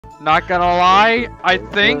Not gonna lie, I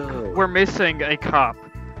think we're missing a cup.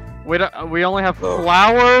 We only have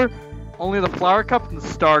flower, only the flower cup and the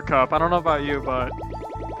star cup. I don't know about you, but...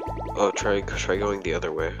 Oh, try going the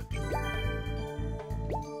other way.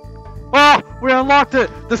 Oh! We unlocked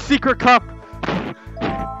it! The secret cup!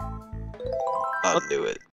 I knew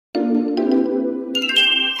it.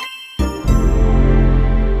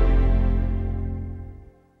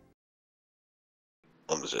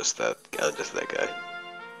 I'm just that guy.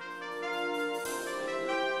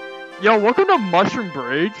 Yo, welcome to Mushroom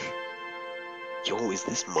Bridge. Yo, is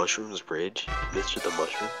this Mushroom's Bridge? Mr. the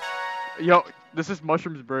Mushroom? Yo, this is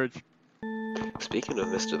Mushroom's Bridge. Speaking of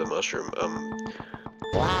Mr. the Mushroom,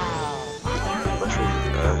 Mushroom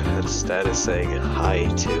had a status saying hi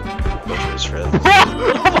to Mushroom's friends.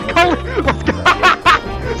 Oh my god! Let's go!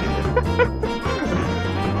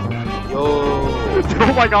 Yo!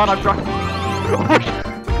 Oh my god, I'm drunk. Oh my god.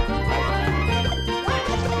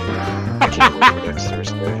 I can't wait next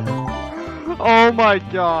Thursday. Oh my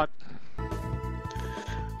god.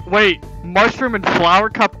 Wait, mushroom and flower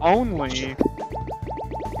cup only?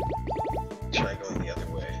 Try going the other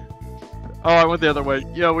way. Oh, I went the other way.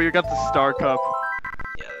 Yo, we got the star cup.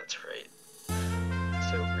 Yeah, that's right.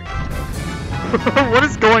 So freaking tough. What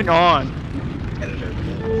is going on? Editor.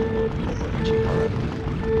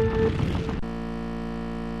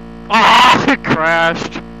 Ah, it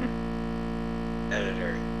crashed.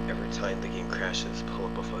 Editor, every time the game crashes, pull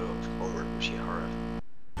up a photo of Homer Uchiha.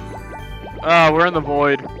 We're in the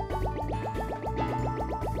void.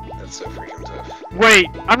 That's so freaking tough. Wait,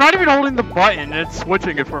 I'm not even holding the button, it's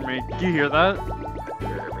switching it for me. Do you hear that?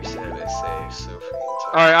 Every sentence I say is so freaking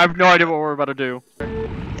tough. Alright, I have no idea what we're about to do.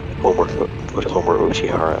 Homer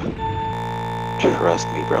Uchiha. Trust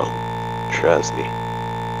me, bro. Trust me.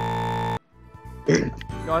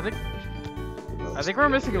 Yo, I think we're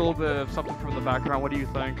missing a little bit of something from the background. What do you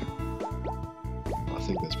think? I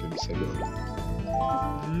think that's pretty Sigma.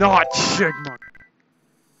 Not Sigma.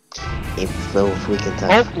 It's so freaking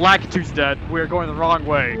Oh, tough. 𝐏𝐿𝐿𝐿𝐿𝐿𝐿𝐿 dead. We're going the wrong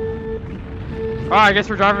way. Alright, I guess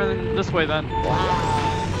we're driving this way then.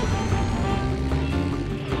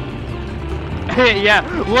 Hey, yeah,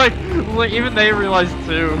 look, even they realized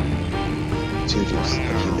too. Tutors,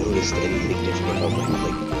 have you noticed anything different about my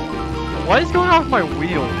like? What is going on with my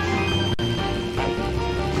wheels?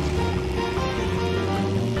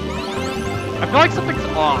 I feel like something's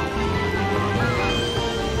off.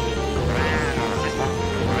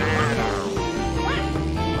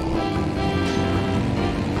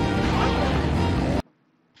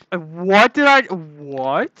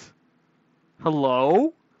 What?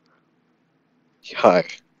 Hello? Hi.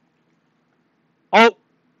 Oh!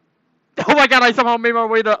 Oh my god, I somehow made my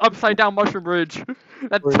way to Upside Down Mushroom Bridge.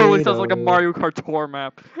 That totally sounds like a Mario Kart tour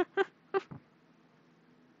map.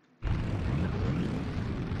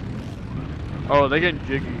 Oh, they're getting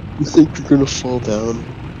jiggy. You think you're gonna fall down?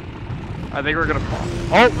 I think we're gonna fall.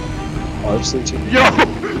 Oh! I'm searching. Yo!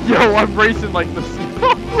 Yo, I'm racing like this.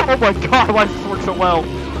 Oh my god, why does this work so well?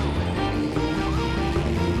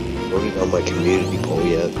 I'm working on my community poll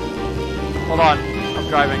yet. Hold on, I'm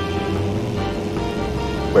driving.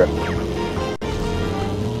 Where?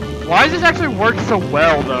 Why does this actually work so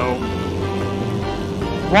well, though?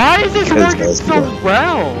 Why is this working so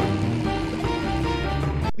well?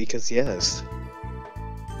 Because yes.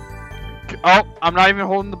 Oh, I'm not even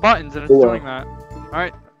holding the buttons and it's doing that.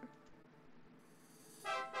 Alright.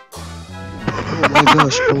 Oh my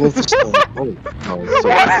gosh, I love this song. Oh,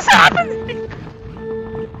 What is happening?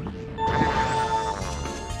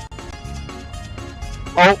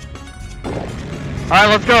 Oh. Alright,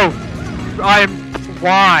 let's go.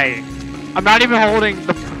 Why? I'm not even holding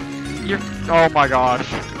the... Oh my gosh.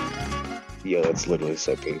 Yo, it's literally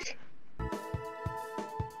so pink.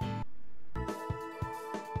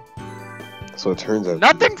 So it turns out...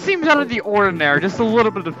 Nothing seems out of the ordinary, just a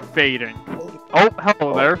little bit of fading. Oh,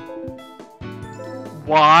 hello there.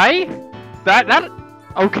 Why? That...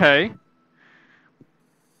 Okay.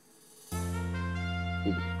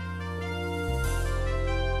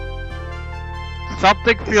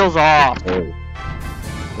 Something feels off.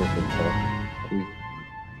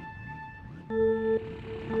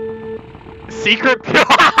 Secret...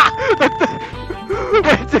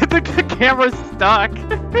 Wait, the camera's stuck.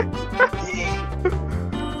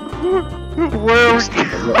 Where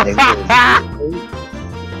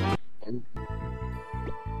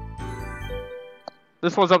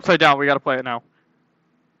This one's upside down, we gotta play it now.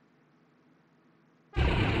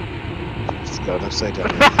 It's got upside down.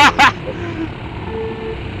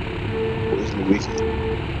 Where's Luigi?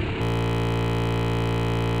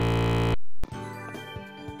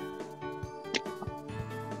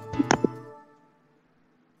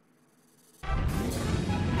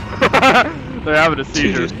 They're having a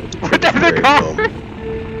seizure. What the Very car?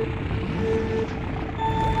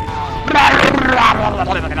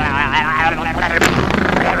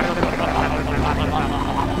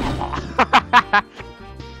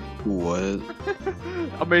 What?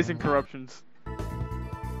 Amazing corruptions. I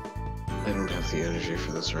don't have the energy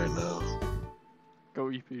for this right now. Go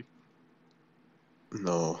EP.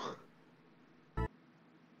 No.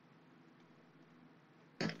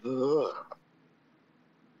 Ugh.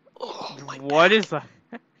 Oh my What back. is that?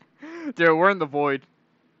 Dude, we're in the void.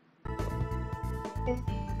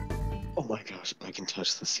 Oh my gosh, I can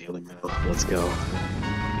touch the ceiling now. Let's go.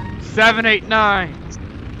 7, 8, 9.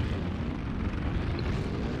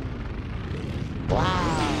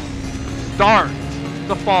 Start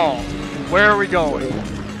the fall. Where are we going?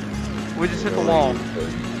 We just hit the wall.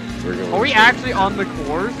 We're going Are we straight. actually on the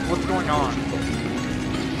course? What's going on?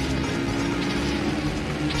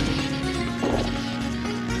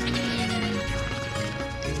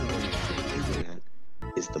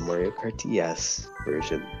 Is the Mario Kart DS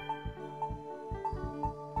version.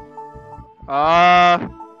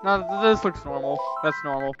 No, this looks normal. That's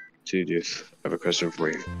normal. Julius, I have a question for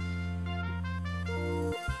you.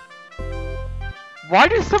 Why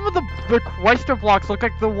do some of the question blocks look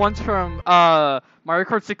like the ones from Mario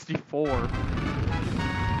Kart 64?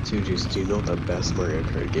 Julius, do you know what the best Mario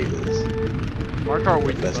Kart game is? Mario Kart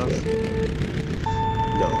Wii Best stuff. game.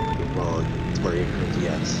 No, you're wrong. It's Mario Kart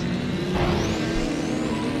DS.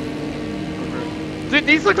 Dude,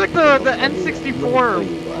 these look like the N64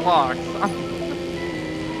 blocks.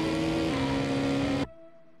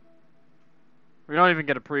 We don't even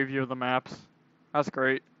get a preview of the maps. That's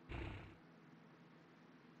great.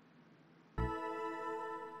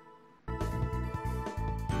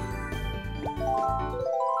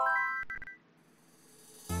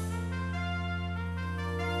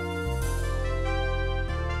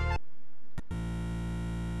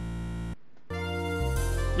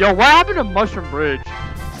 Yo, what happened to Mushroom Bridge?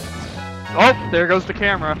 Oh, there goes the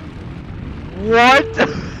camera. What?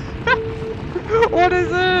 What is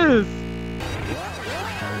this?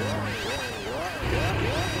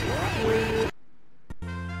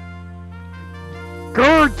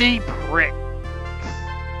 Gertie pricks.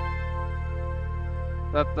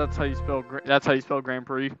 That's how you spell Grand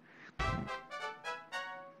Prix.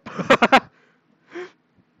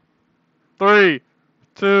 3,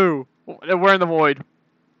 2, we're in the void.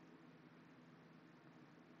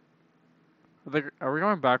 Are we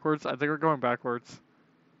going backwards? I think we're going backwards.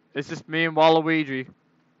 It's just me and Waluigi.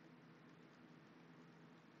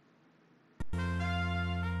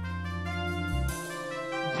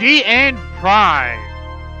 G and Pry.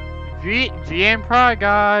 G and Pry,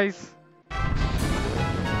 guys.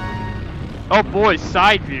 Oh boy,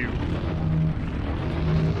 side view.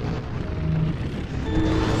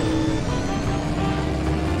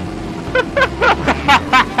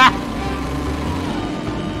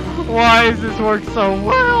 Why does this work so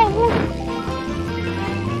well?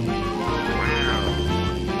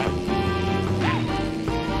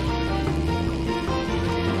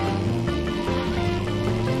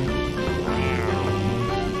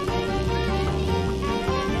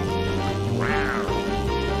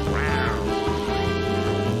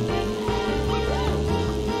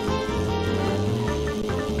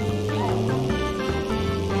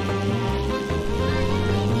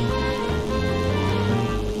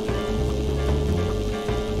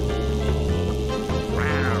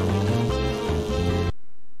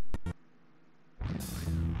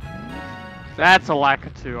 That's a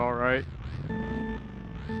𝐏𝐋𝐄𝐂, alright.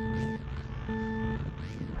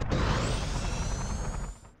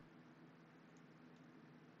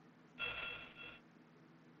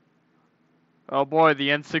 Oh boy, the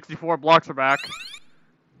N64 blocks are back.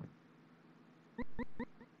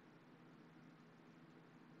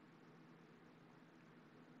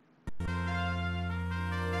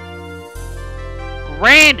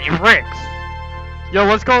 Rand Ricks! Yo,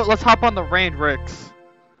 let's hop on the Rand Ricks.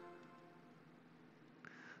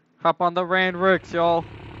 Hop on the Rand Ricks, y'all.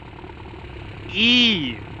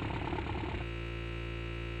 E!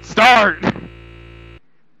 Start!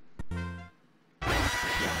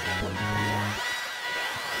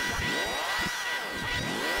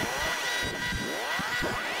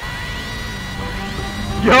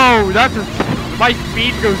 Yo, that's just, my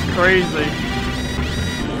speed goes crazy.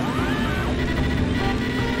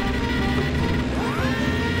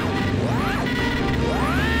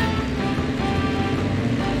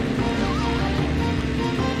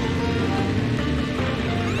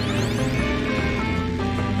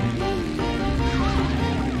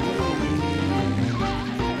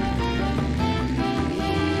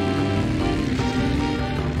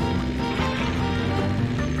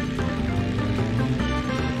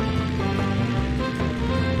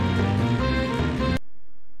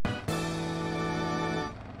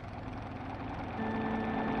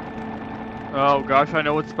 Oh gosh, I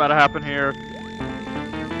know what's about to happen here.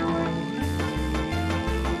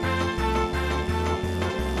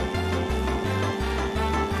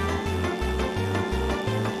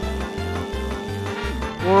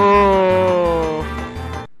 Whoa!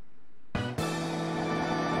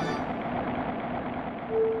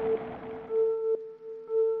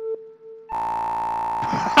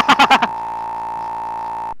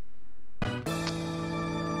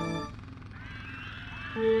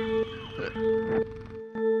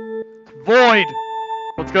 Void!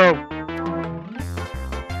 Let's go.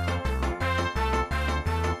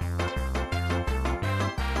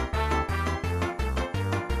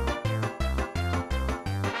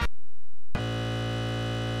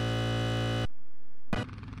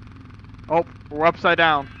 Oh, we're upside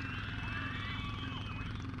down.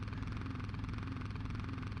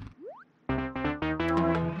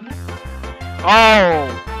 Oh!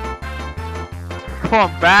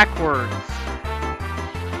 Going backwards.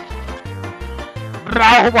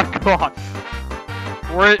 Oh my god!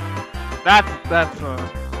 We're that's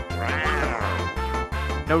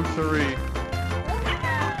no siree.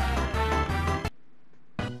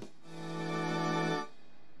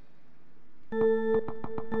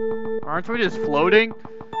 Aren't we just floating?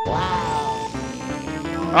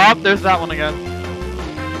 Oh, there's that one again.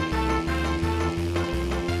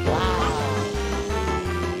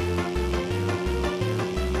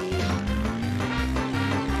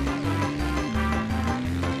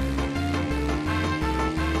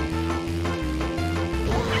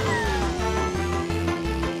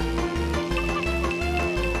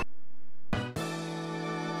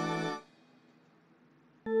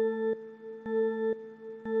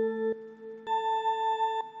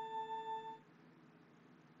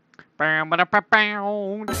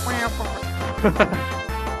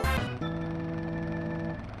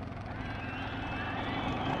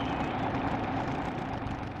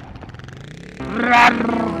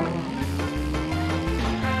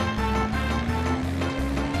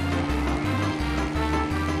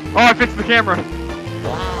 Oh, I fixed the camera.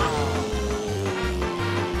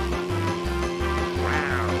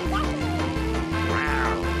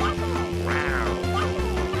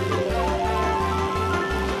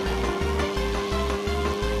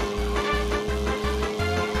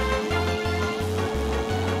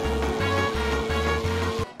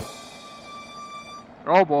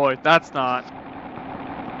 Oh boy, that's not.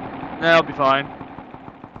 That'll be fine.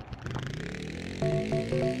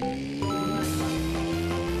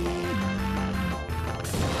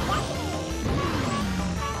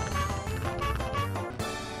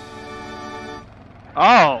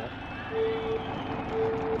 Oh.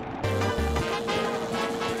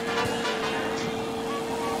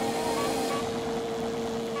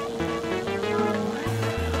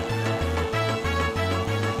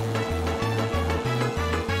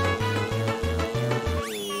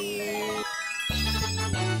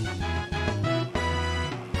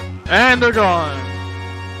 And they're gone.